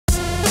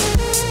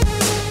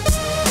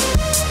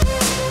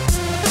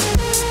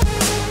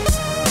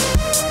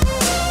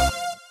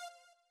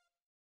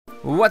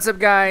What's up,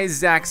 guys?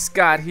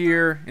 ZackScott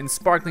here in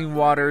sparkling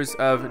waters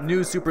of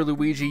new Super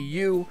Luigi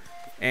U,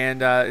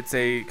 and it's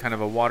a kind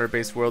of a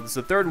water-based world. It's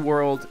the third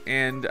world,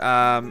 and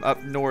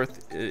up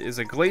north is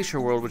a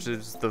glacier world, which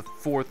is the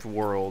fourth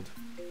world.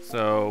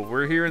 So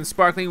we're here in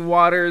sparkling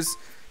waters.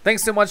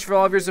 Thanks so much for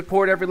all of your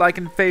support, every like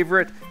and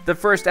favorite. The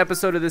first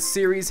episode of this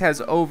series has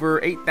over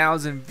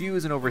 8,000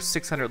 views and over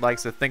 600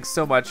 likes, so thanks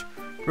so much.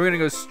 We're gonna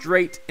go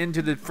straight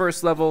into the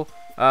first level,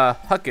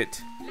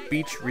 Huckett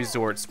Beach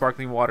Resort,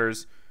 sparkling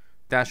waters.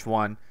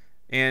 -1,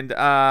 and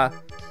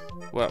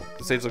well,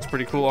 the stage looks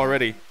pretty cool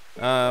already.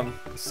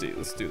 Let's see,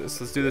 let's do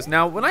this.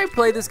 Now, when I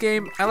play this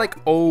game, I like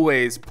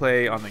always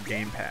play on the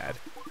gamepad.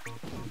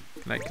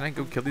 Can I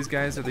go kill these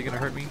guys? Are they gonna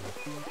hurt me?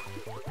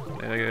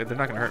 They're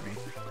not gonna hurt me.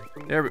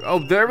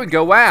 There we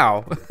go.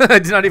 Wow. I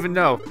did not even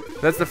know.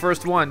 That's the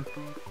first one.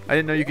 I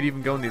didn't know you could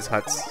even go in these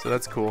huts, so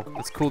that's cool.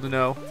 That's cool to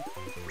know.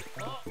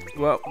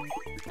 Whoa.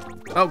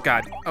 Oh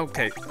god.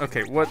 Okay.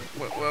 What?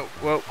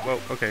 Whoa.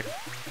 Okay.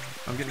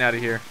 I'm getting out of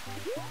here.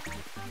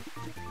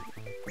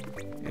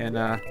 And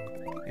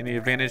any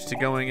advantage to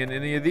going in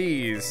any of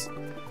these?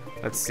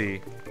 Let's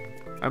see.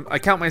 I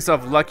count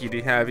myself lucky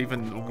to have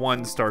even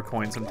 1 star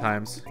coin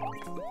sometimes.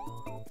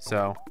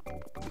 So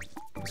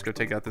let's go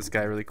take out this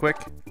guy really quick.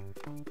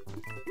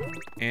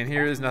 And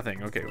here is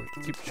nothing. Okay,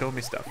 keep showing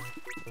me stuff.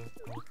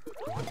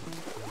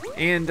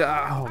 And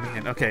oh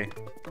man, okay.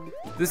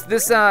 This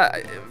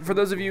for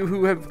those of you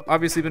who have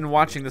obviously been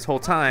watching this whole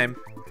time.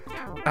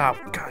 Oh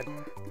god.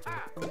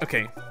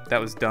 Okay,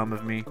 that was dumb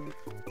of me.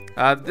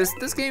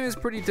 This game is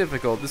pretty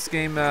difficult. This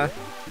game,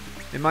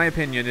 in my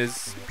opinion,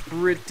 is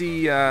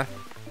pretty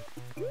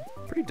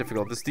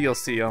difficult. This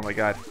DLC, oh my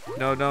god.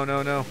 No.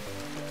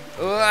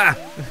 Ugh.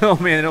 Oh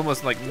man, it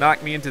almost like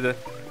knocked me into the...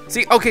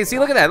 See, okay, see,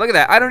 look at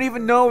that. I don't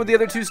even know where the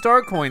other 2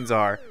 star coins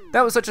are.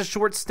 That was such a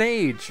short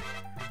stage.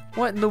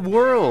 What in the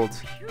world?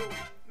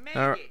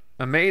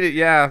 I made it,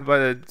 yeah, by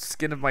the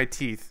skin of my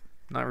teeth.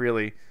 Not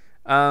really.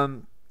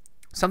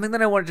 Something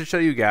that I wanted to show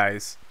you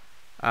guys.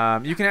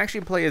 You can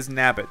actually play as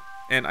Nabbit,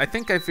 and I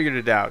think I figured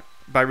it out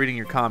by reading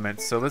your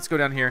comments. So let's go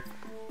down here.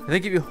 I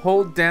think if you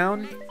hold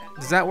down,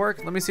 does that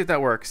work? Let me see if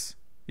that works.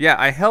 Yeah,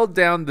 I held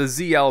down the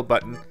ZL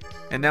button,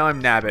 and now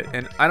I'm Nabbit.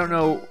 And I don't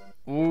know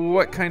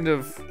what kind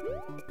of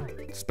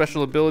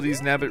special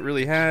abilities Nabbit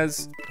really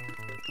has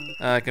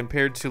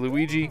compared to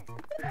Luigi.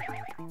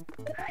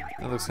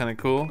 That looks kind of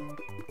cool.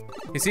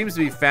 He seems to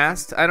be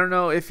fast. I don't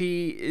know if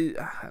he is,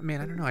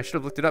 man, I don't know. I should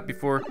have looked it up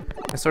before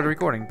I started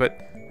recording, but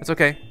that's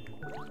okay.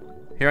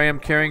 Here I am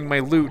carrying my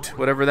loot,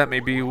 whatever that may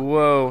be.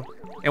 Whoa.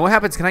 And what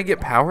happens? Can I get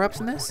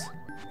power-ups in this?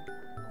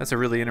 That's a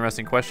really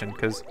interesting question,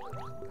 because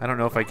I don't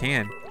know if I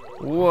can.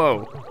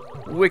 Whoa.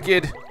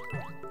 Wicked.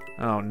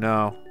 Oh,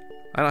 no.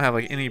 I don't have,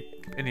 like, any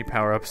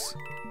power-ups.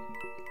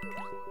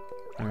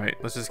 Alright,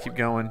 let's just keep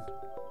going.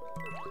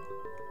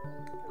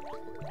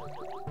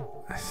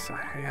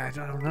 I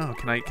don't know.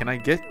 Can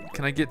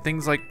I get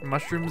things like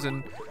mushrooms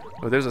and...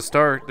 Oh, there's a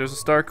star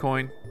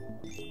coin.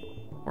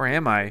 Where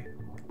am I?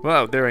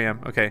 Whoa, there I am.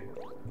 Okay.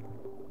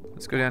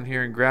 Let's go down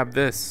here and grab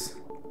this.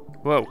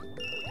 Whoa.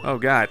 Oh,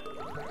 God.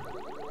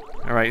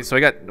 Alright, so I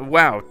got,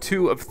 wow,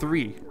 2 of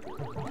 3.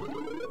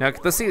 Now,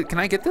 let's see, can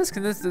I get this?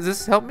 Does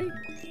this help me?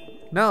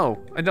 No,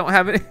 I don't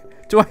have any.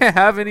 Do I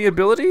have any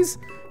abilities?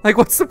 Like,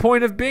 what's the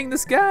point of being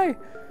this guy?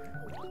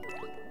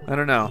 I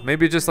don't know.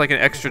 Maybe just like an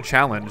extra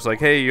challenge. Like,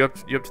 hey, you up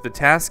to the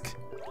task?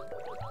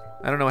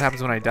 I don't know what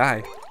happens when I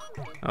die.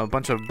 Oh, a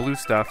bunch of blue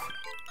stuff.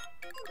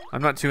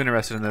 I'm not too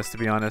interested in this, to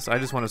be honest. I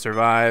just want to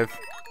survive.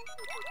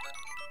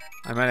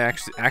 I might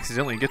actually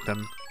accidentally get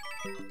them.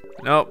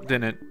 Nope,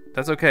 didn't.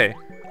 That's okay.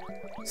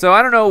 So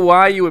I don't know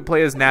why you would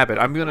play as Nabbit.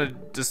 I'm gonna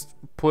just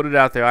put it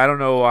out there. I don't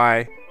know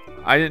why.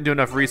 I didn't do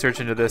enough research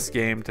into this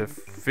game to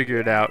figure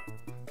it out.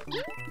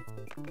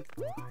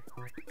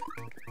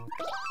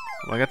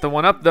 Well, I got the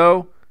 1 up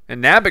though,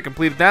 and Nabbit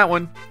completed that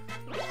one.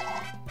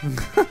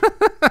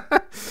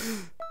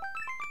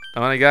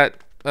 I got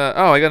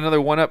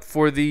another 1 up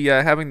for the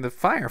having the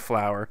fire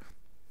flower.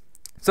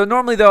 So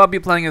normally though, I'll be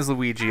playing as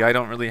Luigi. I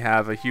don't really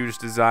have a huge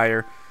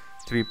desire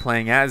to be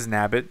playing as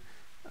Nabbit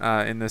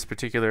in this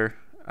particular.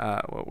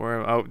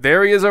 Oh,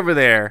 there he is over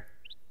there.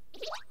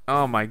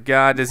 Oh my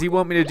God, does he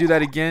want me to do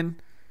that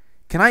again?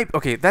 Can I?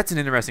 Okay, that's an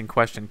interesting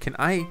question. Can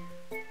I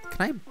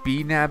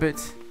be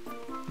Nabbit?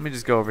 Let me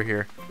just go over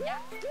here.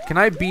 Can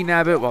I be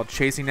Nabbit while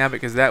chasing Nabbit?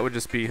 Because that would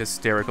just be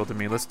hysterical to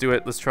me. Let's do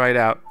it. Let's try it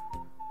out.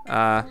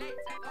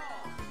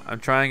 I'm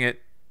trying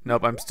it.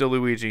 Nope, I'm still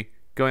Luigi.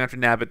 Going after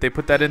Nabbit. They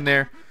put that in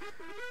there.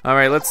 All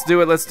right, let's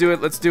do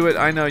it.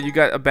 I know you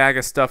got a bag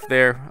of stuff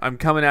there. I'm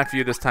coming after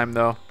you this time,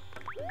 though.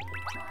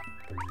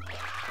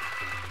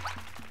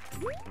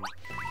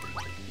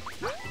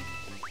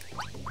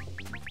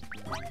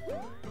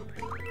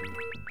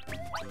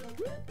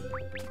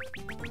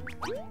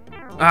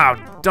 Oh,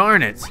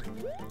 darn it.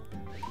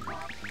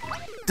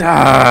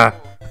 Duh.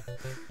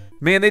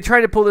 Man, they tried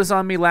to pull this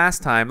on me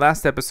last time.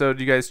 Last episode,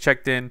 you guys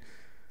checked in.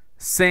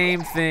 Same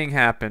thing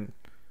happened.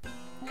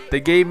 They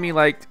gave me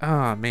like,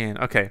 oh man,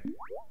 okay.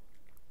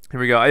 Here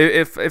we go.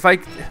 If I,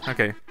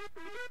 okay.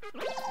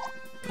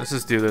 Let's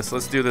just do this.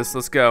 Let's do this.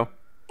 Let's go.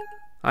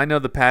 I know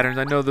the patterns.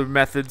 I know the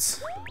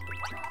methods.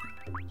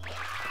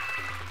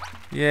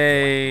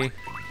 Yay.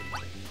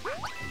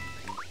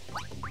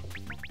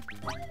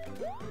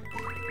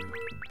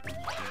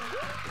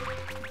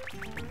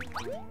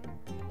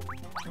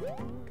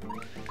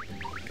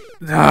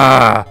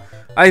 Ah,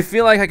 I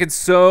feel like I could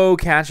so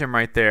catch him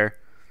right there.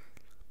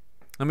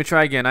 Let me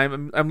try again.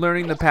 I'm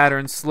learning the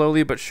patterns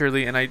slowly but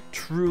surely, and I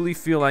truly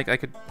feel like I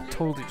could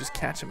totally just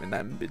catch him in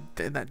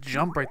that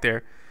jump right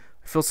there.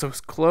 I feel so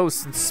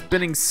close and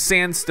spinning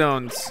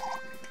sandstones.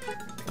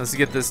 Let's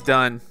get this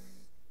done.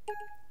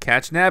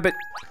 Catch Nabbit.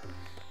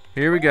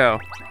 Here we go.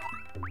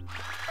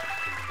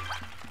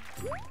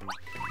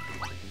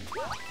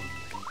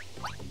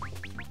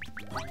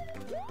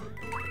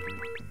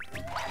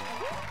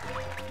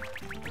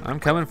 I'm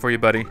coming for you,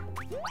 buddy.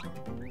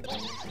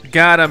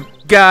 Got him.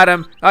 Got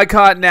him. I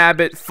caught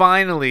Nabbit,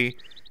 finally.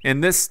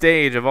 In this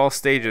stage of all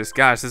stages.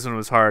 Gosh, this one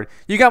was hard.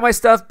 You got my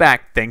stuff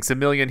back. Thanks a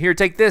million. Here,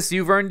 take this.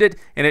 You've earned it,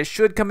 and it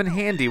should come in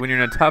handy when you're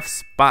in a tough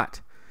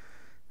spot.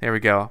 There we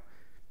go.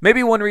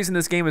 Maybe one reason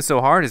this game is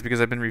so hard is because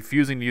I've been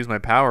refusing to use my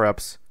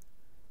power-ups.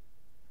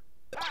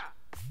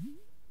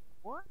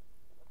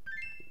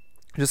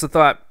 Just a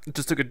thought.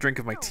 Just took a drink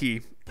of my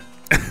tea.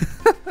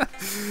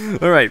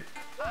 Alright.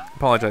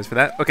 Apologize for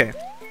that. Okay.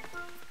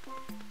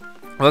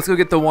 Well, let's go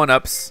get the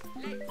 1-ups.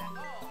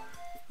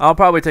 I'll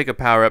probably take a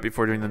power-up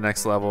before doing the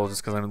next level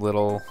just because I'm a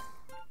little...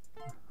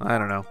 I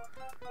don't know.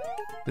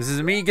 This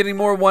is me getting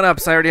more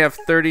 1-ups. I already have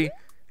 30.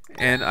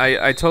 And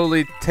I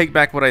totally take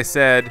back what I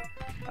said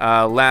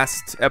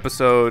last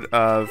episode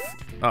of...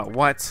 Oh,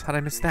 what? How did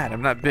I miss that?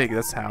 I'm not big.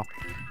 That's how.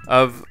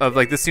 Of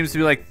like, this seems to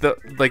be like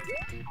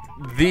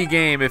the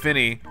game, if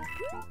any,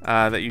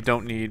 that you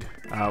don't need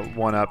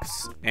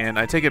 1-ups. And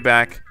I take it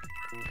back.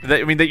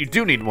 I mean, that you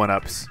do need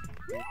 1-ups.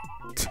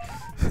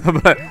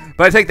 but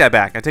I take that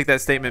back. I take that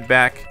statement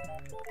back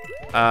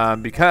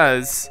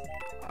because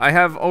I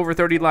have over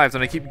 30 lives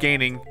and I keep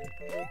gaining.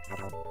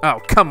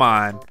 Oh, come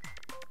on.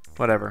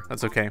 Whatever.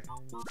 That's okay.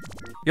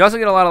 You also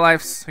get a lot of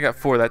lives. I got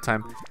 4 that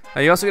time.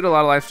 You also get a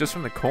lot of lives just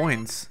from the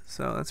coins.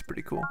 So that's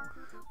pretty cool.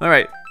 All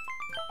right.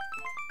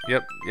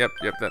 Yep.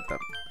 That.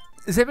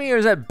 Is it me or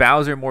is that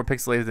Bowser more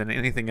pixelated than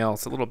anything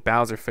else? A little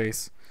Bowser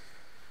face.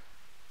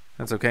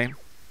 That's okay.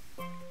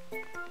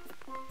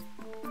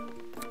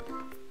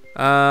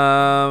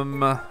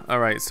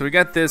 Alright, so we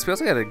got this. We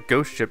also got a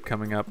ghost ship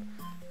coming up.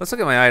 Let's look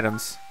at my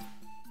items.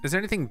 Is there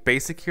anything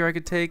basic here I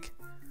could take?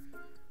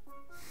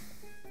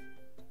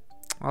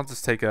 I'll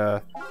just take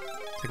one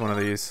of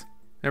these.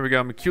 There we go.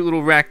 I'm a cute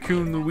little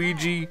raccoon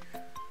Luigi.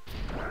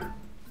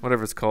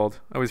 Whatever it's called.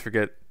 I always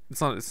forget.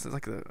 It's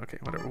like the... Okay,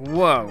 whatever.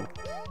 Whoa.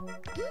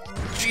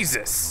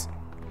 Jesus.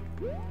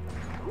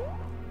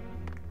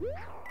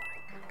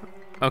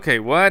 Okay,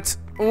 what?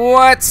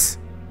 What?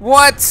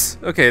 What?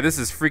 Okay, this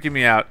is freaking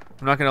me out.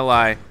 I'm not gonna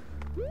lie.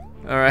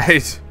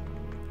 Alright.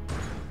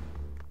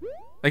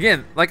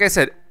 Again, like I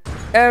said,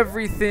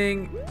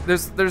 everything...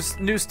 There's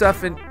new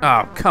stuff in...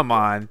 Oh, come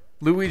on.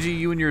 Luigi,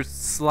 you and your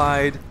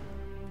slide.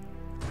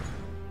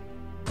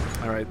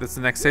 Alright, that's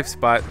the next safe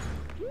spot.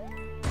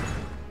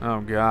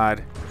 Oh,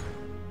 God.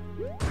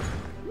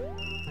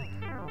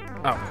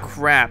 Oh,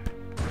 crap.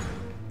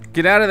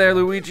 Get out of there,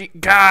 Luigi.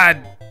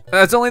 God!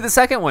 That's only the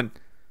second one.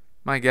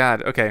 My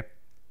God. Okay.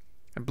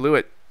 I blew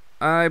it.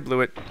 I blew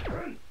it.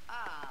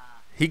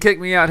 He kicked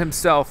me out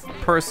himself,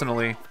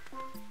 personally.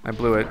 I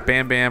blew it.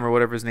 Bam Bam, or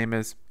whatever his name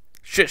is.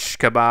 Shish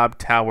Kebab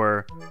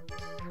Tower.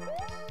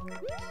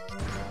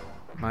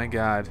 My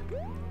God.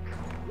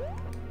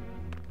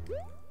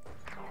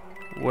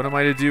 What am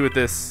I to do with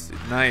this?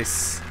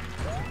 Nice.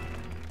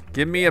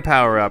 Give me a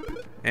power-up.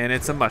 And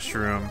it's a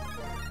mushroom.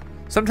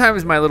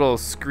 Sometimes my little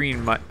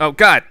screen might... Oh,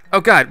 God!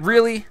 Oh, God!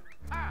 Really?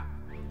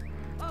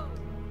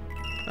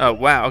 Oh,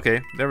 wow.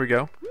 Okay. There we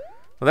go.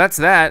 Well, that's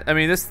that. I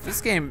mean,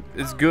 this game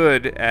is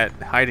good at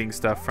hiding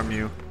stuff from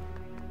you.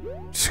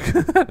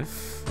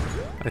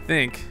 I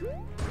think.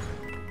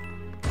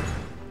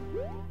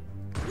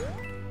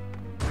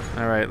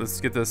 Alright, let's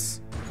get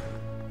this.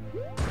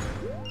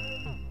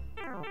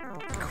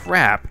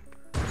 Crap.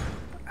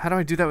 How do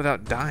I do that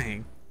without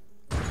dying?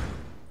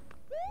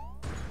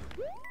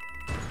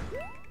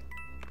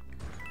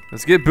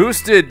 Let's get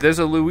boosted. There's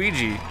a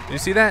Luigi. Did you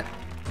see that?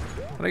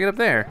 How did I get up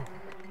there?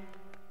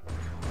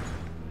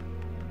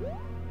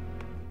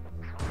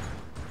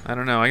 I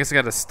don't know. I guess I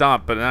got to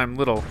stomp, but I'm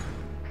little.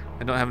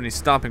 I don't have any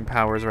stomping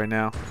powers right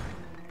now.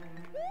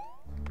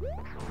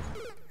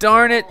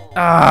 Darn it!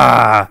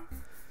 Ah!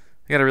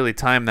 I gotta really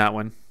time that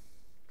one.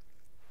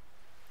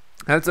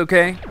 That's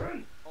okay.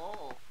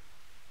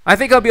 I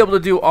think I'll be able to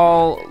do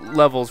all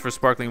levels for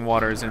Sparkling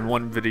Waters in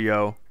one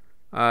video.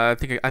 I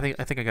think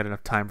I got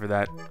enough time for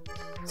that.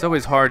 It's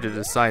always hard to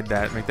decide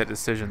that, make that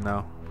decision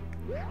though.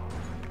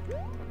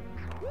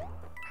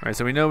 Alright,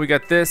 so we know we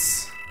got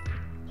this.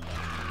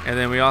 And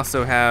then we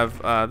also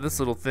have this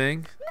little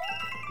thing.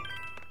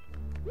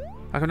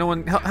 How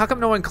come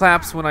no one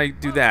claps when I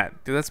do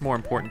that? Dude, that's more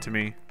important to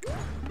me.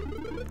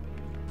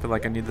 I feel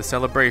like I need the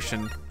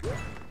celebration.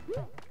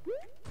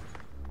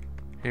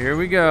 Here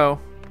we go.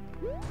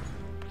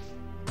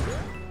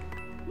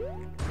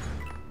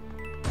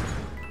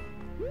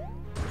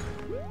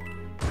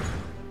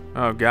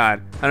 Oh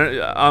God! I don't,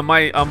 on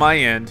my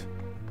end,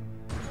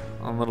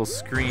 on little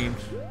screen.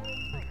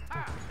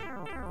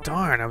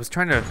 Darn! I was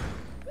trying to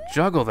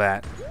juggle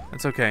that.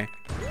 That's okay.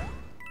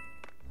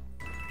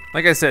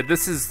 Like I said,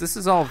 this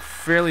is all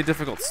fairly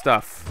difficult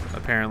stuff,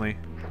 apparently.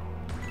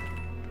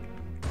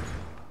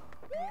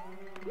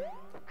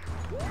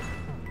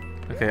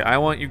 Okay, I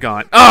want you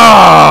gone.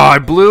 Oh! I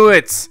blew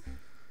it!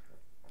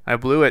 I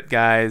blew it,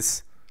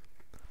 guys.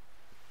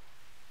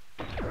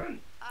 I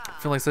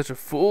feel like such a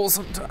fool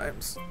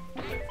sometimes.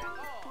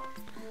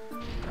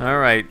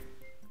 Alright.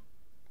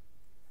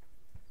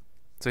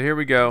 So here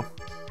we go.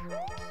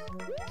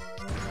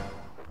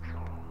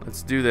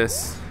 Let's do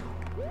this.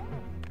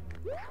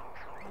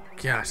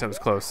 Gosh, that was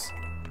close.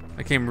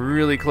 I came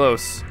really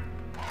close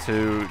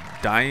to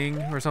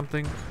dying or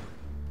something.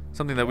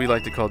 Something that we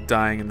like to call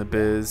dying in the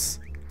biz.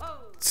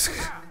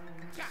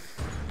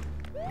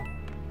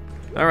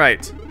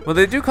 Alright. Well,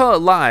 they do call it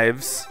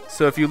lives,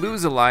 so if you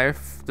lose a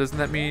life, doesn't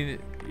that mean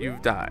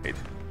you've died?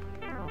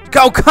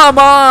 Oh, come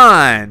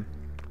on!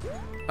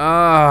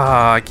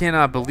 Ah, I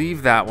cannot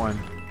believe that one.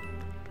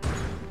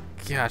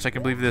 Gosh, I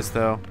can believe this,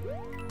 though.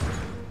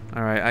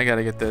 Alright, I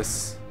gotta get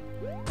this.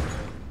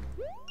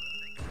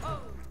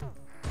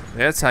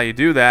 That's how you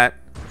do that.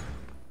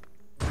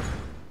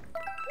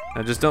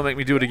 Now just don't make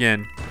me do it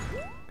again,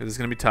 because it's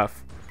gonna be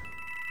tough.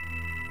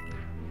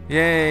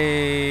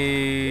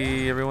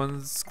 Yay!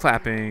 Everyone's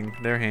clapping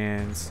their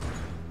hands.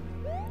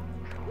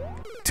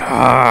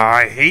 Ah,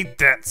 I hate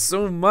that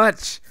so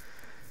much.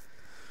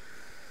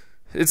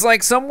 It's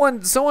like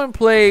someone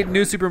played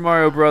New Super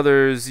Mario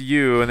Brothers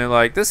U and they're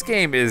like, this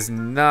game is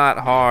not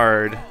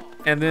hard.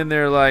 And then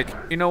they're like,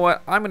 you know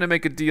what? I'm gonna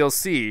make a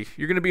DLC.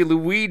 You're gonna be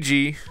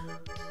Luigi.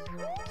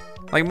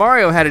 Like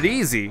Mario had it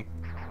easy,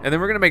 and then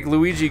we're gonna make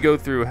Luigi go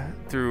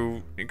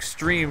through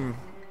extreme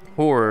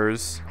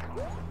horrors.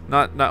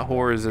 Not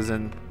horrors as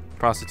in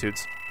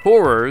prostitutes.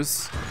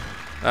 Horrors.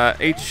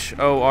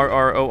 H-O-R-R-O-R-S.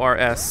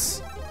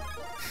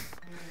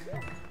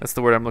 That's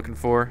the word I'm looking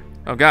for.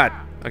 Oh God.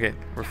 Okay,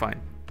 we're fine.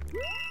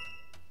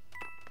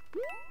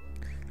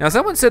 Now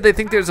someone said they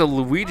think there's a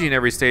Luigi in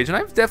every stage, and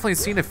I've definitely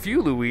seen a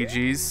few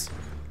Luigis.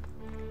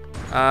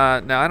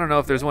 Now I don't know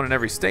if there's one in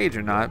every stage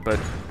or not, but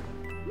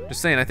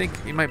just saying, I think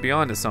he might be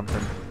onto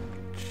something.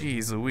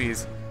 Jeez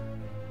Louise.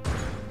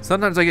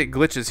 Sometimes I get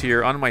glitches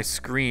here on my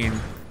screen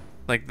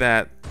like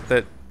that.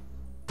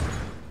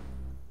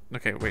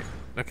 Okay, wait.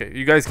 Okay,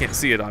 you guys can't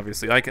see it,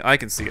 obviously. I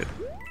can see it.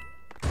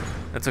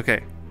 That's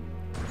okay.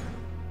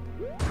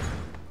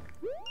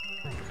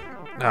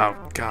 Oh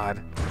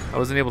God, I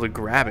wasn't able to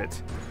grab it.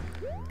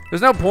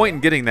 There's no point in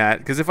getting that,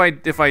 because if I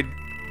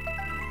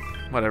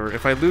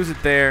lose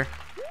it there.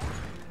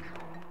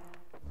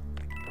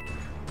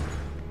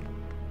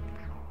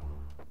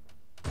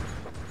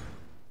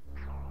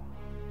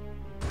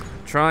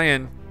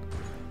 Trying.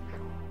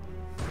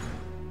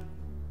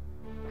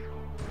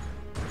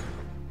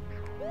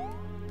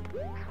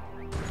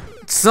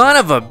 Son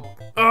of a.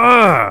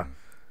 Ugh!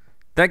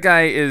 That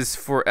guy is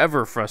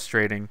forever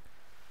frustrating.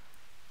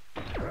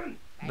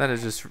 That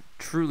is just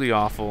truly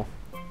awful.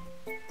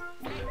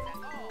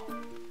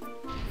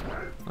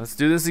 Let's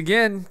do this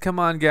again. Come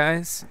on,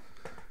 guys.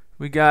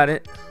 We got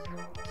it.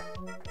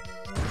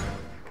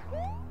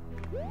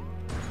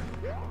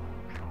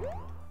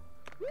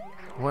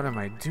 What am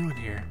I doing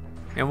here?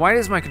 And why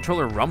does my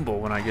controller rumble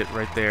when I get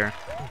right there?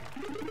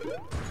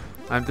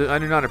 I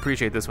do not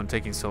appreciate this one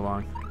taking so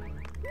long.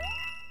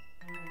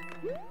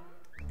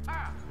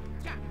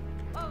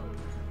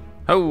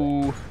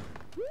 Oh!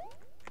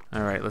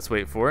 Alright, let's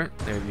wait for it.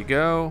 There you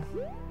go.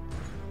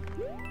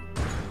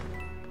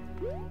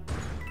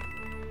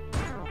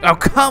 Oh,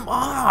 come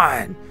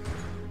on!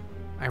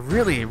 I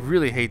really,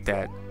 really hate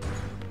that.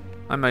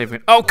 I'm not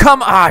even. Oh,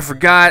 come on! I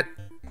forgot.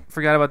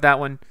 Forgot about that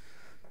one.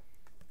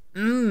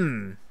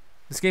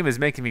 This game is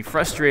making me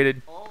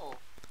frustrated.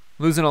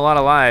 Losing a lot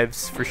of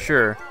lives, for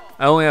sure.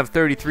 I only have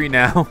 33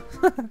 now.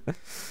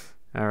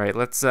 Alright,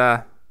 let's,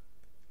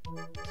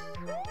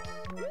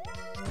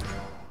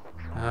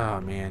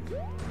 Oh, man.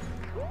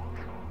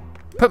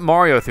 Put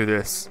Mario through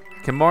this.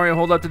 Can Mario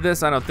hold up to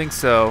this? I don't think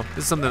so.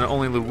 This is something that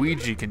only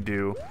Luigi can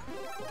do.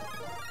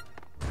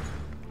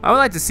 I would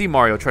like to see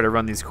Mario try to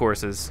run these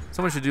courses.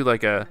 Someone should do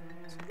like a...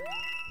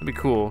 That'd be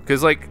cool.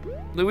 Because, like,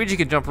 Luigi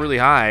can jump really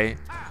high.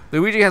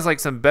 Luigi has, like,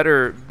 some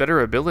better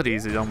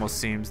abilities, it almost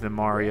seems, than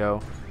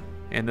Mario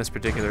in this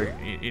particular,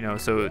 you know,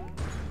 so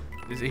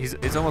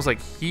it's almost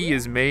like he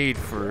is made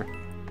for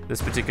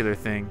this particular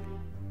thing.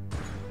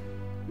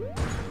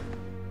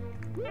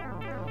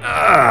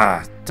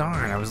 Ah,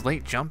 darn, I was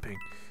late jumping.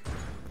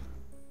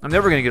 I'm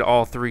never gonna get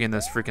all three in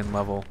this freaking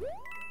level.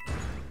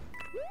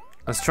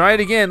 Let's try it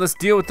again. Let's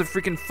deal with the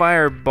freaking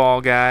fireball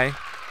guy.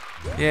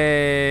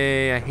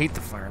 Yay, I hate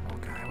the fireball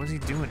guy. What's he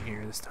doing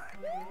here this time?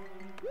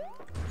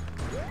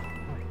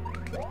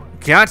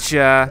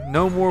 Gotcha.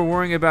 No more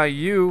worrying about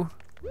you.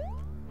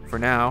 For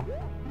now.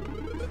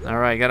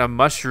 Alright, got a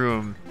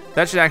mushroom.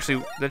 That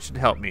should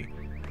help me.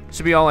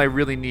 Should be all I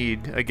really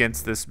need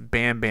against this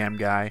Bam Bam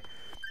guy.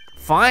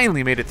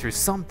 Finally made it through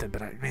something,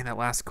 but man, that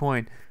last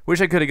coin.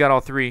 Wish I could have got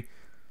all 3.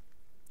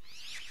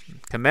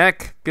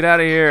 Kamek, get out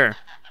of here.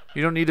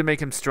 You don't need to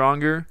make him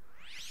stronger.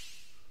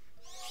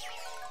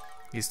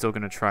 He's still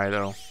gonna try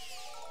though.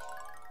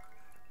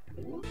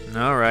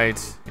 All right,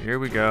 here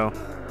we go.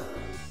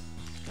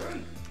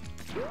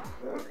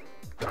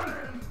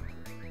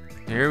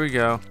 Here we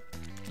go.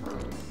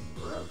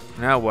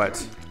 Now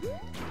what?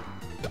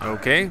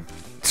 Okay.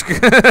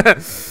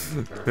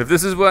 If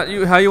this is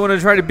how you want to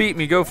try to beat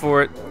me, go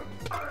for it.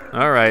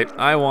 All right,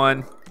 I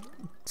won.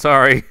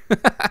 Sorry.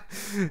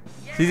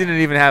 He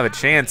didn't even have a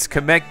chance.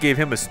 Kamek gave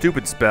him a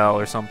stupid spell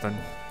or something.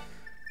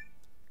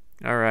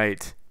 All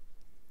right.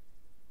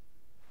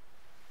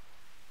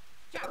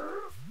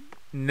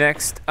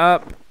 Next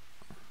up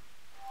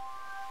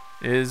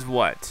is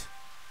what?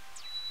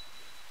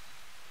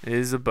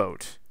 Is a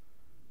boat.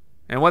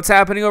 And what's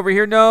happening over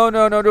here? No,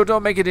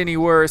 don't make it any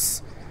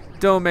worse.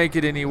 Don't make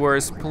it any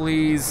worse,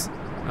 please.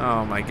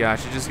 Oh my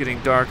gosh, it's just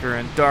getting darker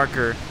and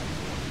darker.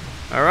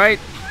 All right.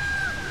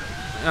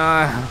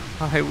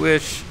 I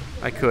wish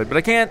I could, but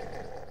I can't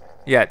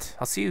yet.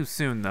 I'll see you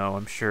soon, though,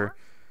 I'm sure.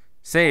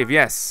 Save,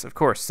 yes, of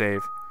course,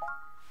 save.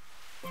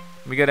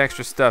 We got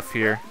extra stuff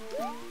here.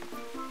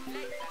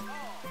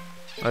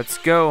 Let's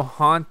go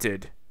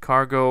haunted.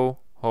 Cargo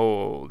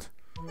hold.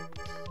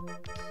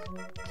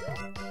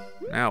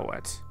 Now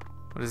what?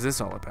 What is this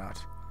all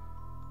about?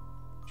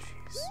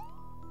 Jeez.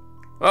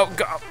 Oh,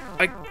 God.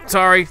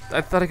 Sorry.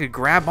 I thought I could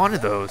grab onto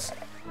those.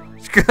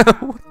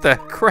 What the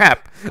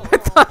crap?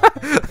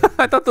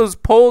 I thought those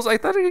poles, I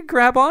thought I could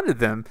grab onto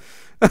them.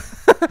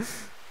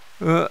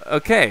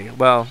 Okay,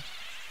 well.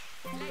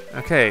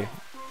 Okay.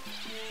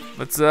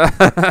 Let's,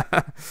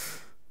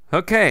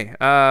 okay,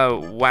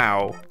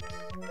 wow.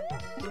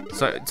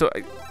 So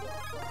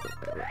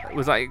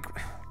was I,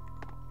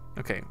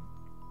 okay.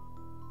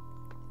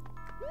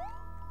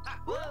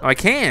 Oh, I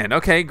can,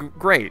 okay,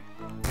 great.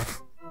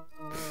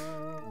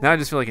 Now I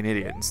just feel like an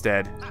idiot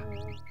instead.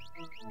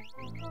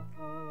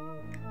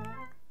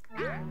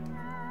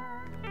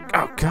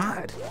 Oh,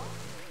 God.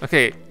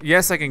 Okay,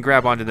 yes, I can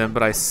grab onto them,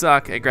 but I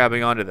suck at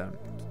grabbing onto them.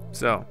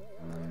 So.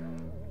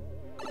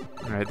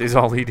 Alright, these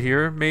all lead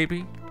here,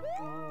 maybe?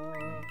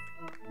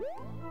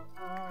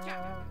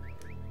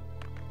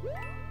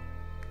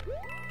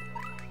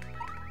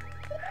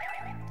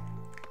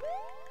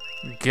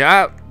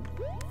 God.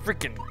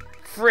 Freaking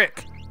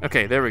frick.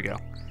 Okay, there we go.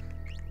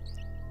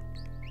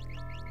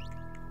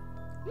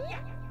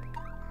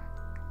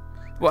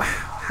 Well,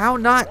 how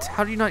not?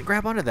 How do you not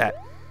grab onto that?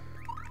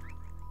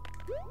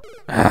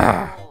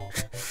 Ah.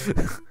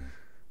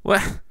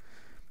 What?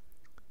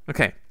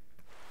 Okay.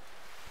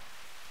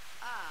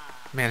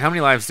 Man, how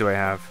many lives do I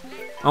have?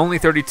 Only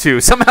 32.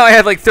 Somehow I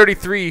had like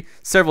 33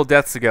 several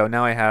deaths ago.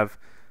 Now I have...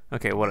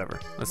 Okay, whatever.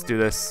 Let's do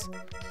this.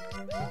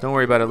 Don't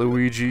worry about it,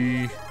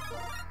 Luigi.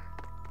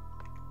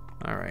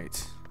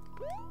 Alright.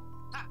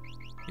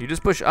 You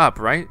just push up,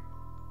 right?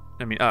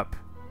 I mean up.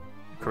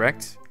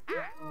 Correct?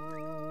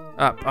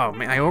 Up. Oh,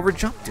 man, I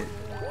overjumped it.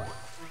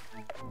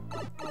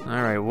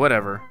 Alright,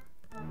 whatever.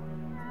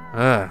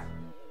 Ugh.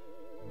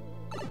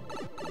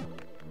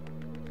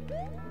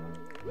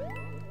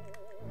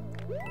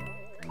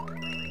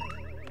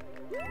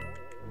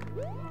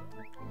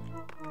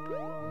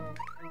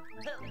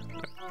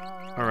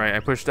 Alright, I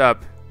pushed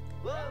up.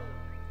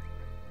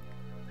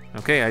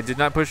 Okay, I did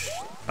not push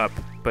up.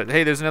 But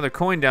hey, there's another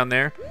coin down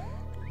there.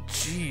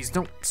 Jeez,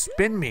 don't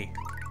spin me.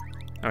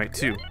 Alright,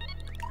 2.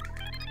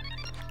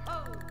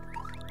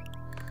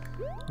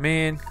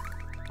 Man.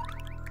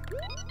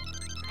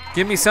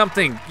 Give me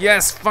something.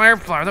 Yes, fire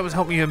flower. That was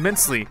helping me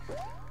immensely.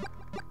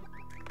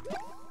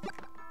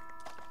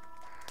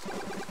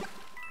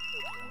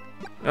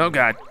 Oh,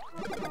 God.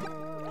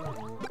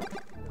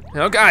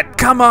 Oh, God.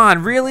 Come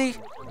on. Really?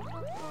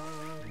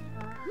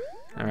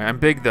 All right, I'm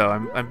big, though.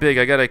 I'm big.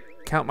 I got to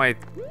count my...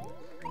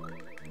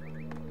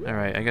 All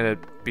right, I got to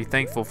be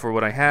thankful for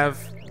what I have.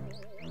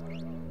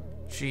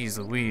 Jeez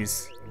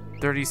Louise.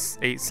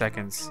 38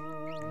 seconds.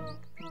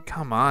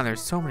 Come on.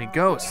 There's so many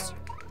ghosts.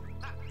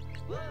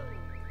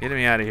 Get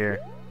me out of here.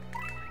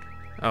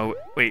 Oh,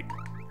 wait.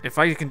 If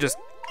I can just...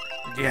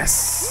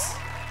 Yes.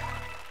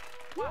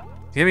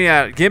 Get me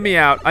out. Get me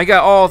out. I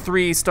got all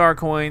 3 star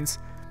coins.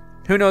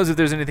 Who knows if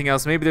there's anything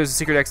else. Maybe there's a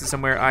secret exit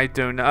somewhere. I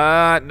do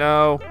not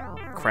know.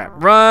 Crap.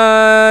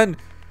 Run!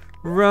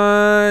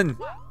 Run!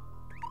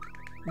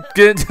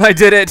 Good. I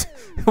did it.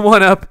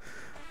 1 up.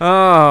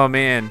 Oh,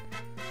 man.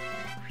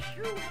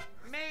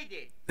 Made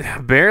it.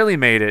 Barely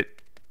made it.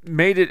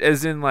 Made it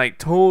as in, like,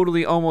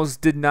 totally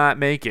almost did not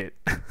make it.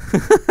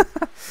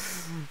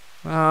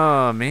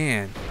 Oh,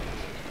 man.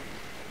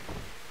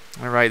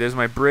 Alright, there's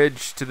my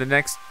bridge to the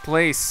next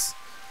place.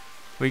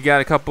 We got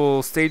a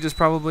couple stages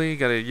probably.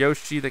 Got a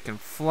Yoshi that can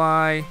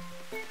fly.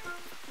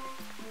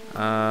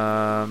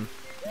 What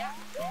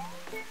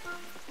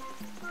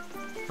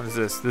is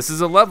this? This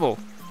is a level.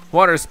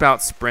 Water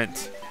spout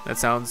sprint. That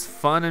sounds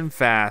fun and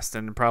fast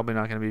and probably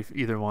not going to be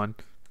either one.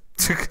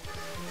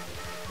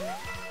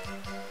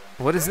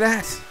 What is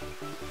that?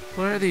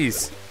 What are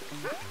these?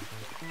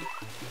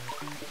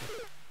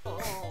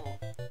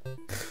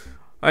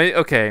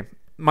 Okay,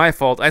 my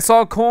fault. I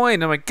saw a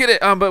coin. I'm like, get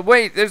it. But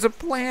wait, there's a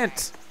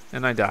plant,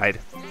 and I died.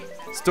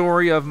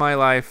 Story of my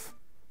life.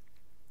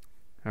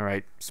 All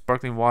right,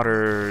 sparkling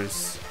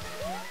waters.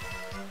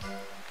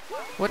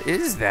 What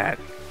is that?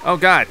 Oh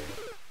God.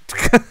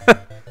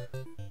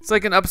 It's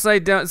like an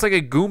upside down. It's like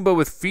a Goomba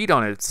with feet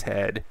on its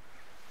head.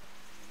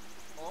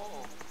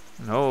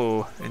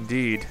 No,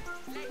 indeed.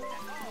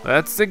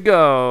 Let's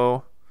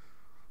go.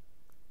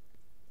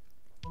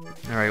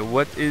 All right,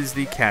 what is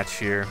the catch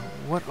here?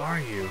 What are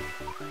you?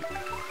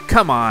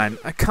 Come on,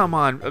 come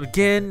on,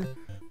 again?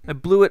 I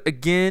blew it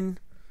again.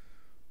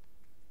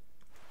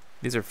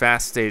 These are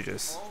fast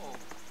stages.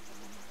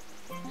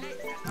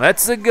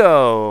 Let's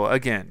go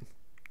again.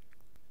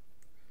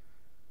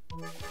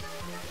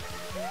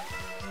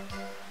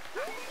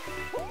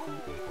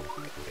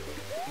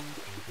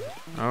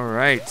 All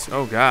right.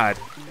 Oh God.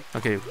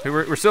 Okay,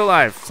 we're still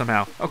alive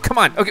somehow. Oh come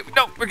on. Okay,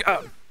 no.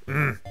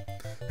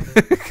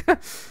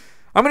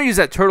 I'm gonna use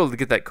that turtle to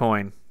get that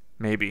coin,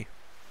 maybe,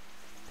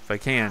 if I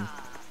can.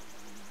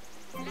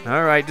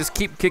 All right, just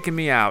keep kicking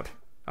me out.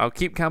 I'll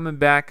keep coming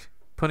back,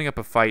 putting up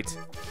a fight.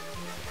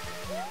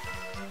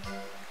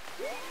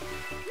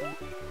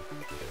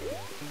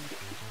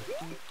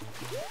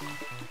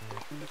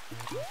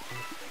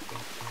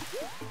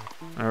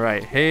 All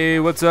right, hey,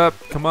 what's up?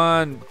 Come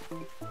on.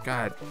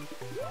 God.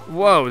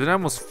 Whoa, did I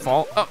almost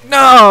fall? Oh,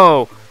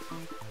 no!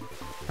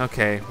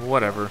 Okay,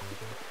 whatever.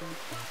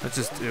 Let's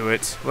just do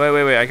it.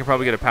 Wait, I can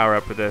probably get a power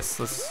up for this.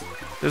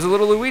 There's a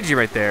little Luigi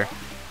right there.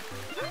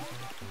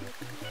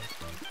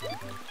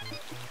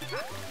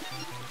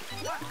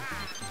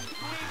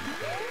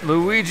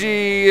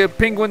 Luigi,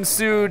 penguin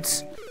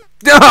suit.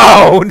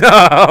 No,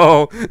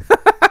 no!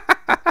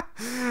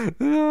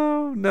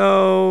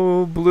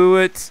 No, blew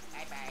it.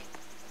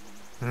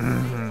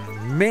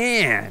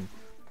 Man.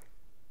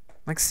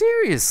 Like,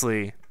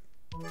 seriously.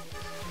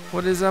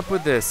 What is up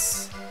with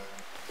this?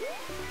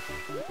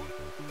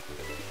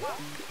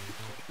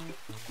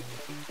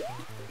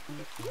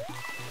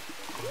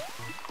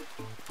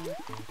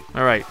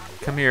 All right,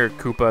 come here,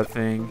 Koopa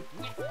thing.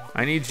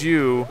 I need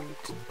you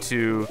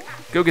to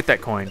go get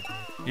that coin.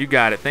 You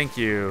got it, thank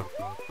you.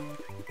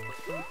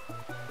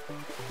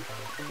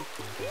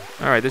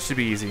 All right, this should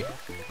be easy.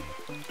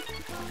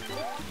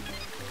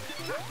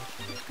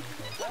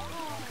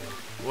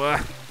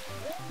 What?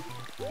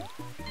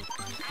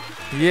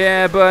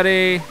 Yeah,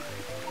 buddy.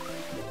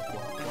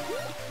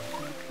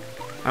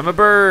 I'm a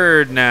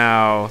bird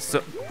now.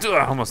 So,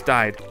 I almost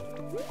died.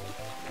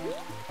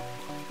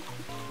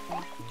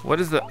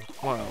 What is the?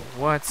 Whoa,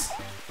 what?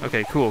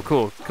 Okay, cool.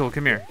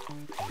 Come here.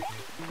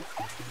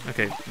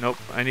 Okay, nope.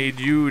 I need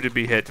you to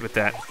be hit with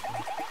that.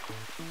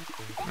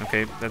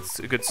 Okay, that's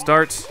a good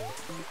start.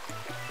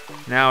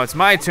 Now it's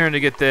my turn to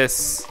get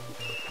this.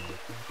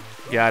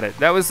 Got it.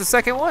 That was the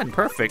second one.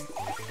 Perfect.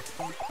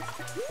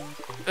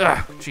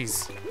 Ugh,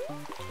 jeez.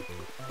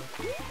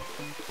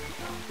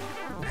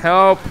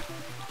 Help!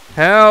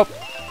 Help!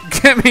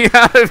 Get me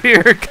out of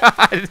here,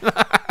 God!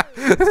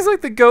 This is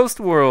like the ghost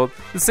world.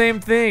 The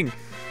same thing.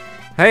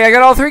 Hey, I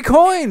got all 3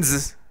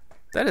 coins!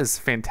 That is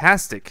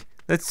fantastic.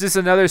 That's just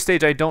another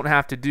stage I don't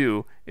have to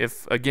do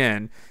if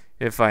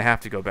I have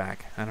to go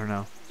back. I don't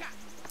know.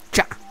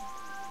 Cha!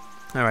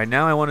 Alright,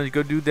 now I want to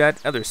go do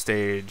that other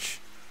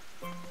stage.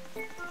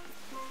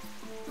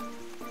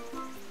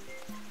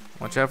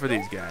 Watch out for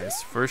these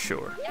guys, for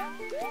sure.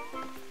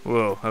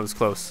 Whoa, that was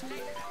close.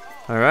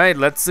 Alright,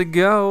 let's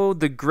go.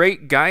 The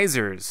Great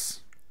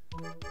Geysers.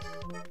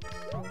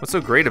 What's so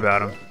great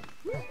about them?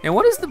 And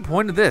what is the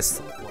point of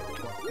this?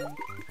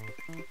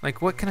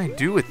 Like, what can I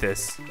do with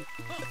this?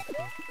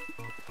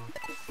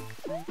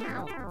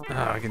 Oh,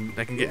 I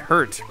can get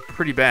hurt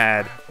pretty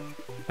bad.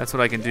 That's what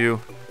I can do.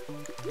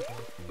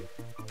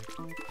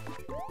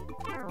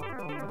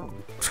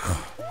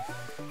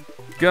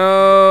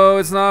 Go!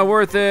 It's not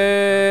worth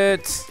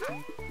it!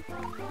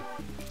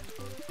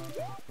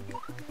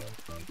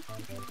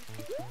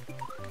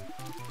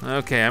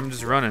 Okay, I'm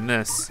just running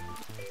this.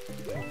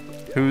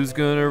 Who's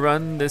gonna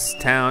run this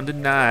town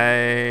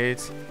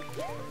tonight?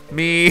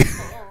 Me!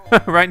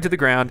 Right into the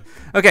ground.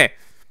 Okay.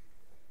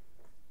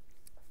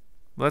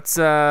 Let's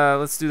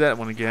do that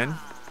one again.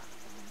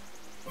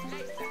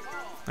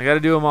 I gotta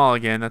do them all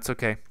again, that's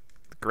okay.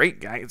 Great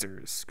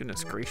geysers.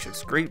 Goodness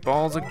gracious. Great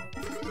balls of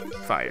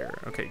fire.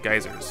 Okay,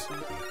 geysers.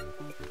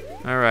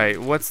 Alright,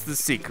 what's the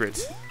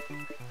secret?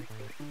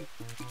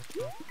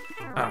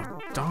 Oh,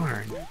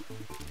 darn.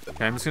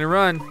 Okay, I'm just gonna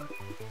run.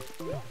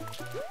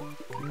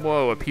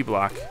 Whoa, a P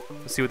block.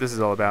 Let's see what this is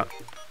all about.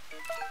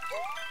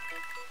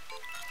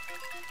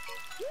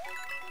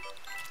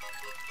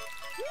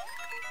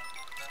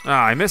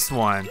 Ah, I missed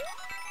one.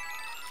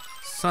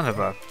 Son of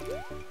a...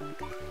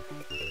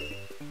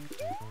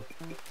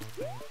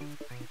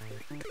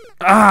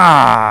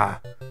 Ah!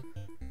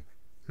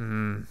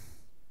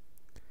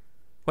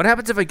 What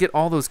happens if I get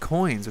all those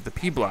coins with the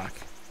P block?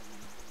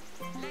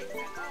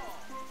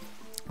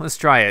 Let's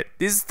try it.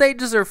 These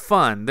stages are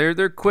fun.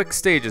 They're quick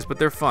stages, but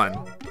they're fun.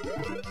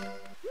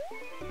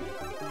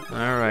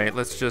 All right,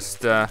 let's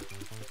just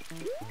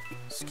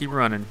keep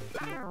running.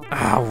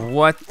 Oh,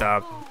 what the?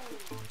 All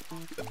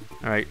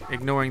right,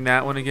 ignoring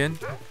that one again.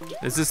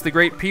 Is this the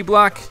great P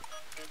block?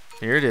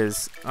 Here it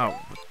is. Oh,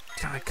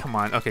 God, come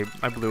on. Okay,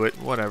 I blew it.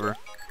 Whatever.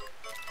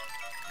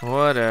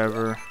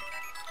 Whatever.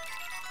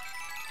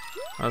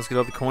 I'll just get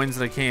all the coins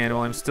that I can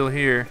while I'm still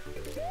here.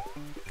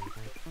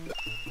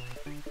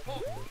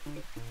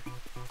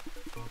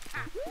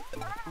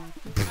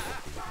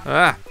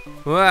 Ah!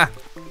 Ah!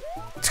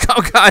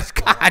 Oh God!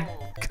 God!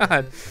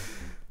 God!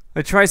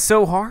 I try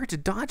so hard to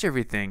dodge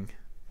everything.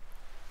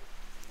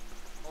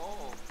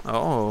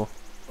 Oh.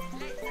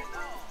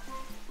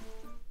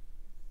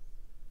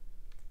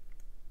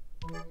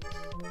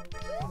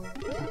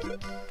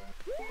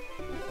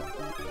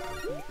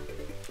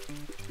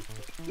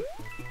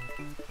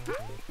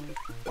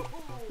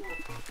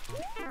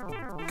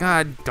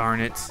 God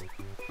darn it.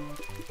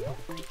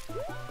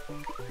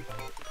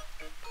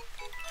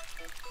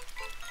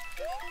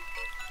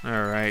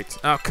 All right.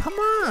 Oh, come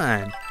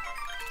on.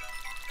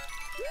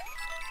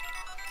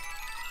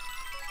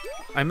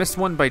 I missed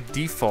one by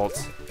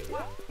default.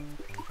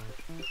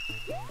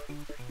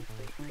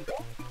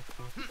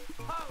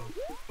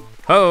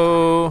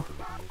 Oh.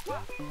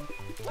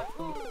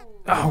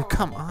 Oh,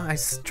 come on. I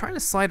was trying to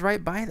slide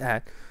right by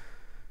that.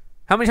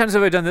 How many times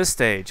have I done this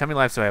stage? How many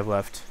lives do I have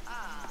left?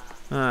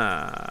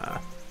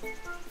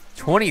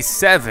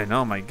 27.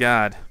 Oh my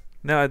God.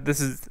 No,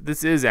 this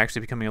is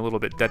actually becoming a little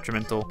bit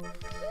detrimental.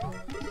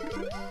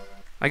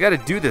 I gotta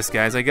do this,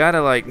 guys. I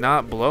gotta like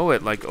not blow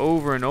it like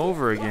over and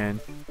over again.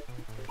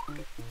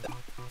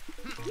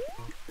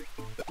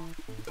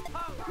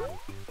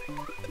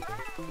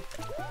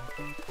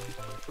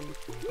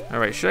 All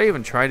right, should I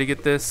even try to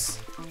get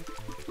this?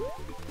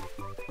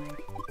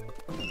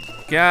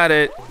 Got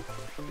it.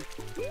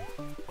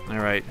 All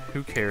right,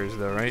 who cares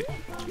though, right?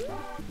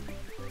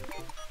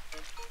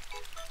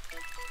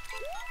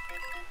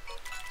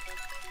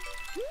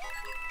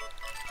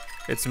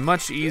 It's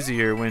much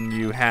easier when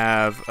you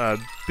have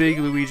big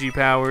Luigi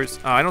powers.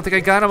 Oh, I don't think I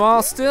got them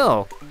all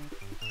still.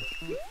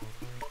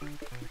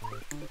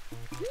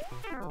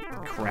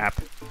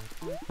 Crap.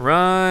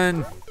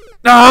 Run.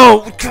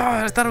 No!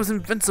 God, I thought it was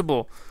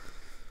invincible.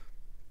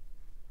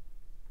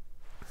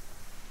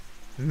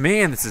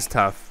 Man, this is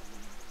tough.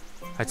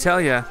 I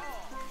tell ya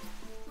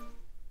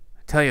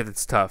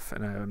that's tough,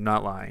 and I'm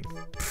not lying.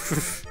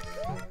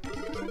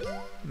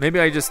 Maybe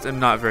I just am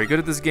not very good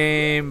at this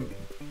game,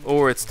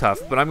 or it's tough,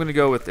 but I'm gonna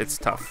go with it's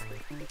tough.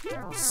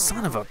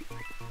 Son of a...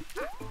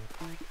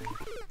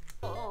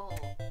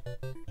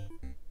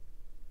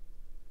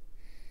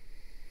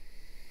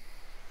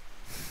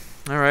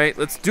 All right,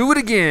 let's do it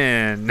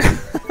again.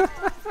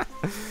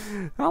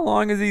 How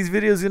long is these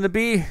videos gonna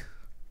be?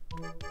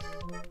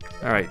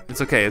 All right,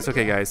 it's okay,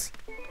 guys.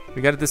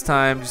 We got it this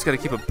time. Just gotta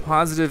keep a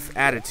positive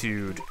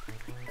attitude.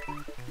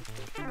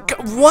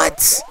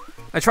 What?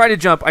 I tried to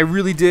jump. I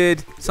really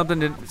did.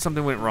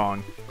 Something went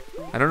wrong.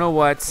 I don't know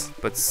what,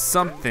 but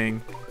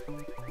something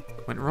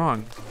went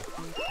wrong.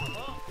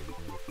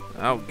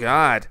 Oh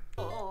God.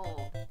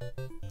 All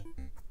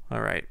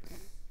right.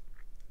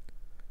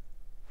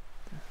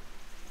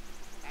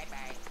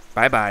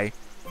 Bye bye.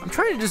 I'm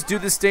trying to just do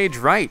this stage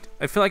right.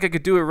 I feel like I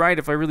could do it right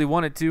if I really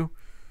wanted to.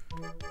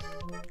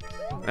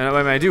 And I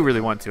mean, I do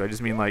really want to. I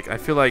just mean, like, I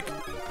feel like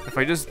if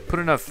I just put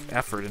enough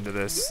effort into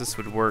this, this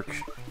would work.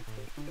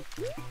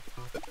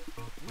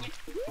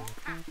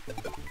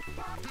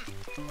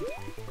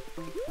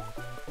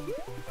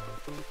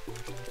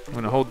 I'm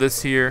gonna hold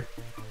this here.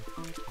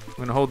 I'm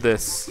gonna hold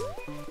this.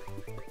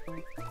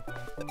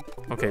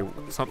 Okay,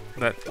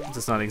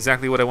 that's not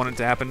exactly what I wanted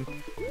to happen.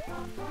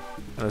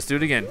 Let's do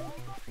it again.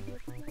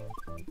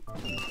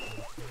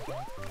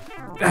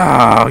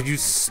 Oh, you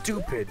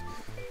stupid.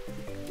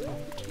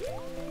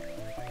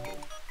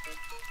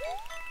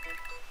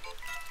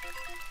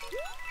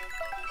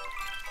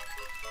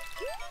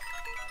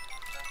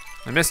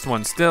 I missed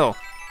one still.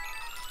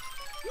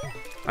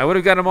 I would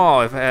have got them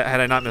all if had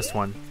I not missed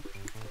one.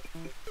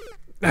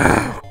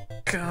 Oh,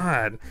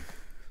 God.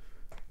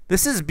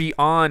 This is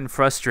beyond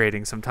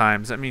frustrating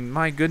sometimes. I mean,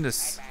 my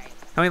goodness.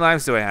 How many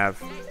lives do I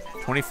have?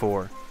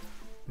 24.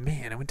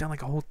 Man, I went down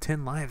like a whole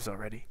 10 lives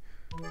already.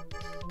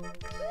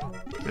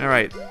 All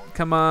right,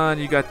 come on.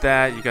 You got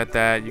that. You got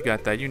that. You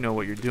got that. You know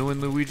what you're doing,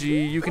 Luigi.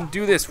 You can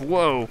do this.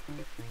 Whoa.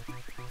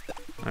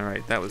 All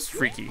right, that was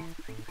freaky.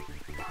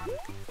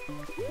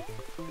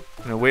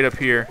 I'm gonna wait up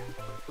here.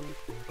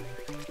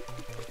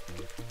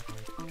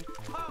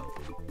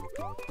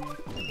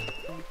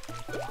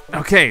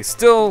 Okay,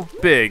 still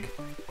big.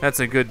 That's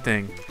a good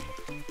thing.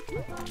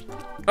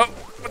 Oh,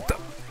 what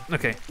the?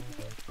 Okay.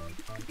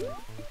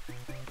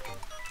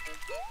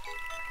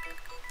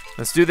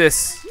 Let's do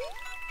this.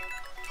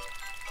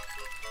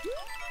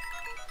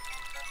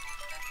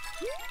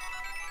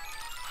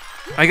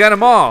 I got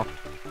them all.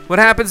 What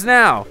happens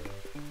now?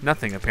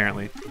 Nothing,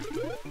 apparently.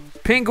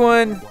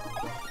 Penguin.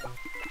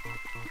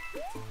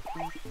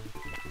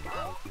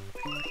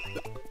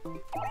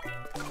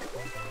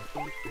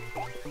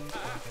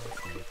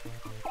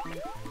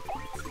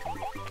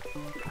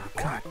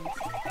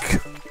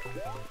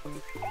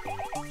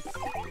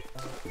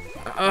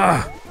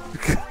 Ugh.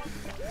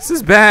 This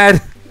is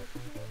bad.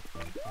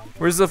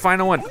 Where's the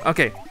final one?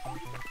 Okay.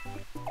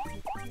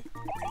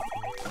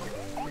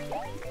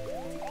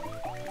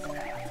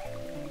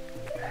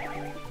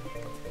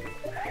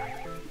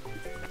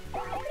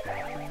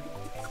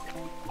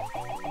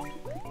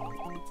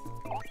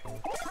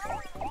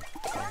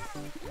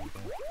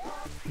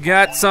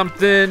 Got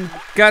something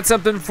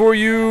for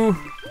you.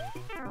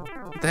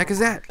 What the heck is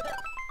that?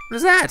 What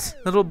is that?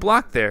 That little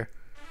block there.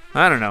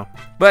 I don't know.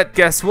 But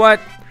guess what?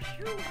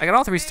 I got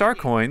all 3 star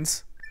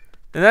coins.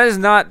 And that is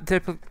not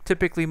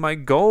typically my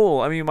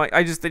goal. I mean,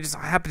 I just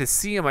happen to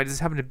see them. I just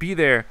happen to be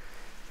there.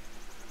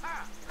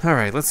 All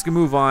right, let's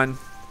move on.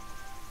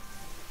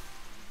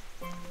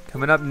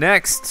 Coming up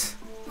next,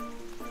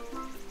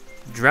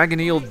 Dragon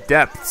Eel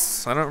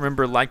Depths. I don't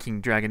remember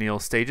liking Dragon Eel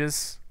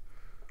stages.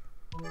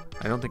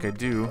 I don't think I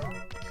do.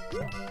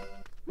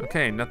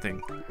 Okay,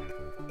 nothing.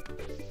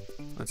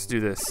 Let's do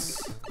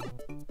this.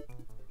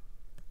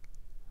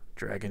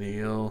 Dragon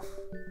Eel.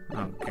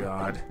 Oh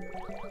God.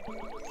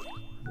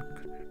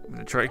 I'm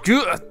gonna try.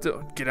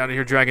 Get out of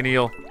here, Dragon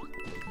Eel.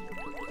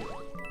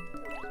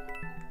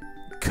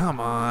 Come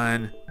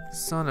on,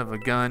 son of a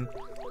gun.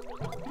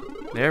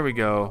 There we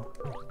go.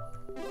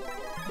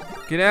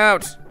 Get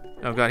out.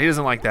 Oh God, he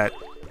doesn't like that.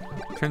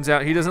 Turns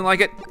out he doesn't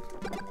like it.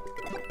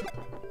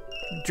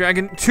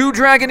 2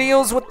 dragon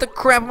eels? What the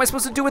crap am I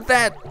supposed to do with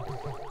that?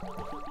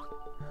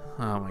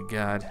 Oh my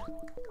God.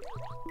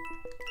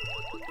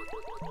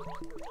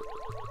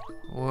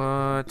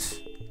 What?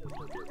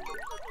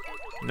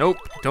 Nope,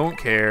 don't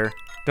care.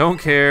 Don't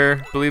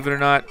care, believe it or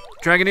not.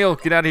 Dragon eel,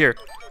 get out of here.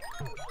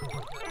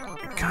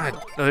 God,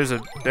 oh,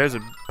 there's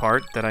a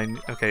part that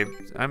okay,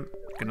 I'm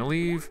gonna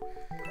leave.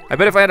 I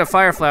bet if I had a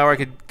fire flower, I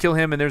could kill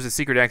him and there's a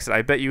secret exit.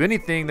 I bet you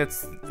anything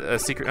that's a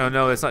secret. Oh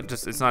no, it's not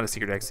a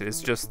secret exit.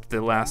 It's just the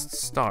last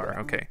star.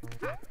 Okay.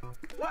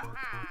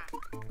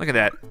 Look at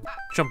that.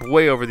 Jump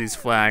way over these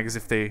flags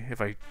if it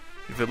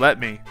let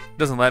me. It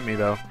doesn't let me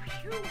though.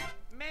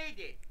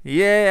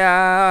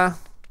 Yeah.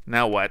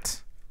 Now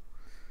what?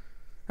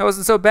 That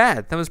wasn't so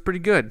bad. That was pretty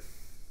good.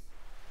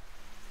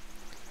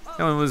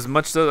 That one was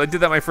much so. I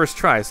did that my first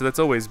try, so that's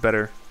always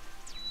better.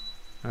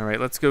 All right,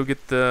 let's go to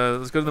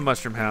the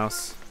mushroom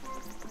house.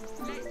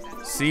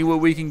 See what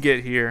we can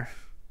get here.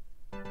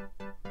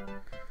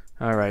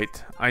 All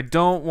right, I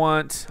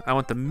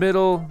want the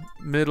middle,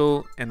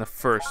 and the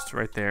first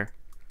right there.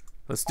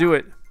 Let's do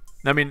it.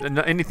 I mean,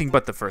 anything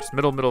but the first.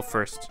 Middle,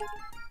 first.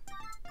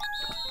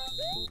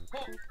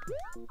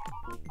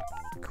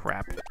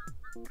 Crap.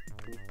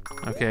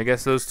 Okay, I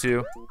guess those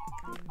 2.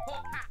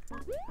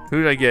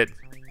 Who did I get?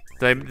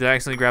 Did I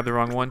accidentally grab the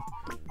wrong one?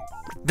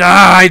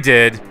 Ah, I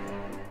did.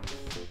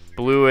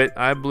 Blew it.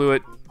 I blew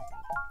it.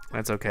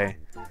 That's okay.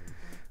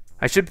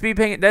 I should be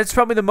paying. That's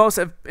probably the most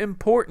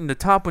important, the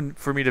top one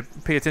for me to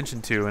pay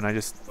attention to, and I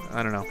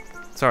don't know.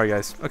 Sorry,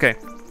 guys. Okay.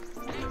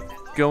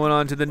 Going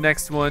on to the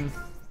next one.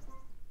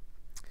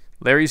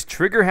 Larry's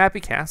Trigger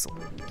Happy Castle.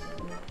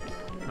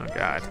 Oh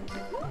God.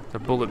 The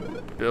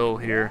Bullet Bill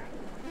here.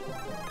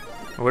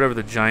 Or whatever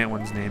the giant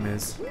one's name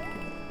is.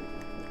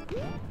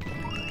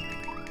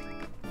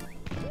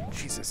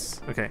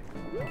 Jesus. Okay.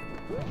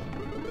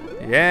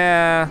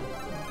 Yeah.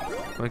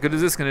 What good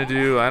is this gonna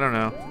do? I don't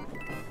know.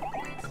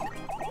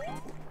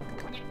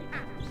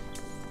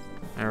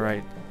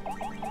 Alright.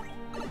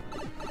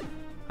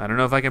 I don't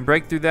know if I can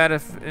break through that I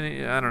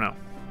don't know.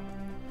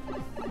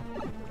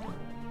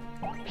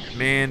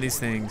 Man, these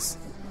things.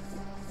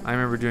 I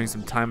remember doing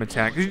some time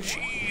attack.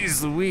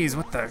 Jeez Louise,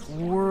 what the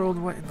world?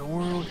 What in the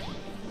world?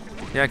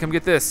 Yeah, come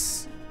get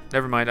this.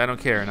 Never mind, I don't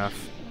care enough.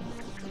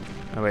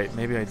 Oh wait,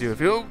 maybe I do.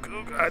 Oh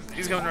God,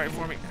 he's going right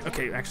for me.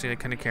 Okay, actually I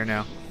kinda care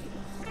now.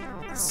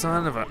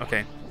 Son of a,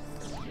 okay.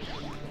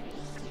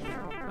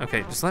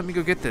 Okay, just let me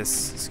go get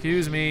this.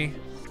 Excuse me.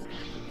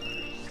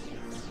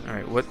 All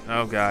right, what?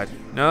 Oh God,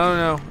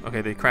 no.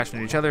 Okay, they crashed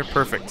into each other.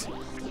 Perfect.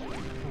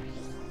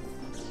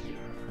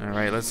 All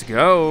right, let's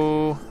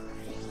go.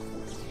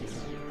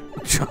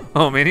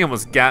 Oh man, he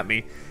almost got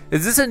me.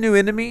 Is this a new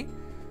enemy?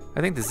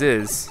 I think this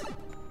is.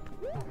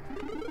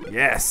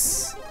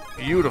 Yes,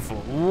 beautiful.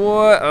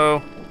 What?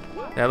 Oh,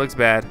 that looks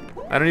bad.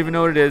 I don't even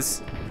know what it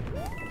is.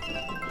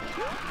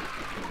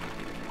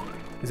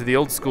 These are the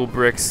old school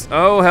bricks.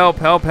 Oh,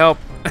 help.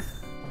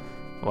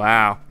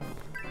 Wow.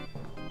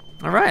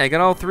 All right, I got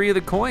all 3 of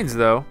the coins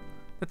though.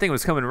 That thing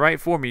was coming right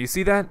for me. You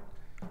see that?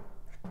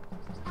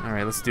 All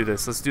right, let's do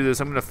this.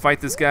 I'm gonna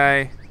fight this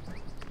guy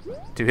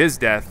to his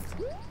death.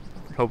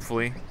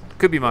 Hopefully.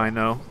 Could be mine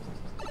though.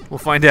 We'll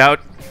find out.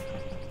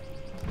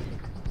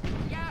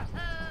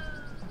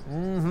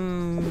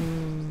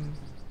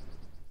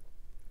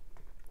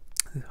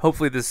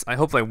 Hopefully I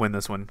hope I win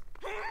this one.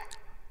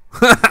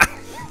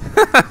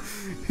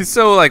 He's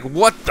so like,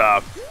 what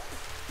the?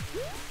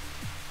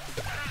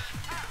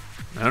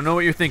 I don't know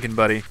what you're thinking,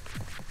 buddy.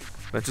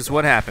 That's just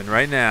what happened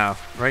right now.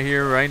 Right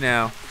here, right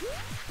now.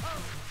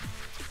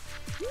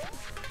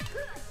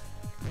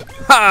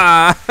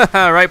 Ha!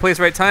 Right place,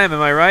 right time,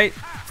 am I right?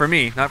 For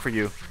me, not for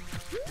you.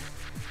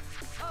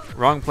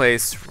 Wrong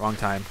place, wrong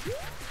time.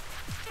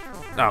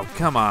 Oh,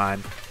 come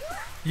on.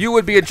 You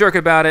would be a jerk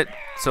about it,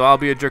 so I'll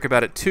be a jerk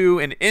about it too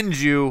and end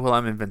you while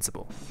I'm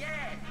invincible.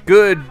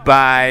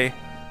 Goodbye.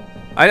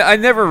 I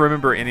never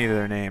remember any of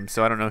their names,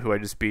 so I don't know who I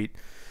just beat.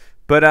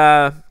 But,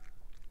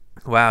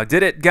 wow,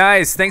 did it.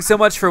 Guys, thanks so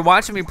much for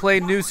watching me play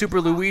new Super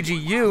Luigi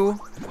U.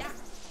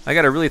 I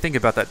gotta really think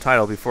about that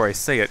title before I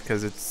say it,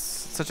 because it's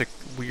such a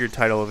weird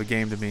title of a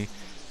game to me.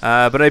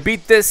 But I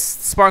beat this,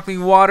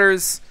 Sparkling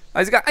Waters.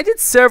 I did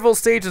several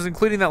stages,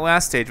 including that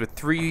last stage with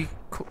 3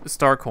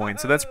 star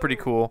coins, so that's pretty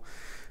cool.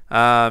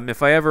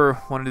 If I ever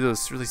want to do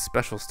those really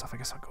special stuff, I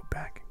guess I'll go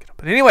back and get them.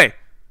 But anyway,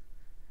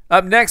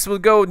 up next we'll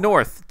go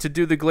north to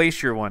do the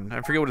glacier one.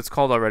 I forget what it's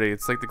called already.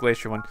 It's like the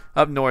glacier one.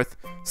 Up north.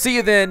 See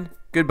you then.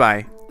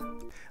 Goodbye.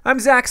 I'm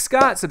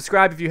ZackScott.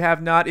 Subscribe if you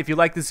have not. If you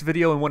like this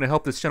video and want to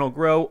help this channel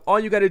grow, all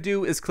you got to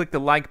do is click the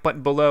like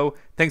button below.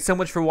 Thanks so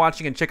much for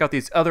watching and check out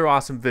these other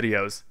awesome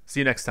videos.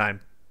 See you next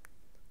time.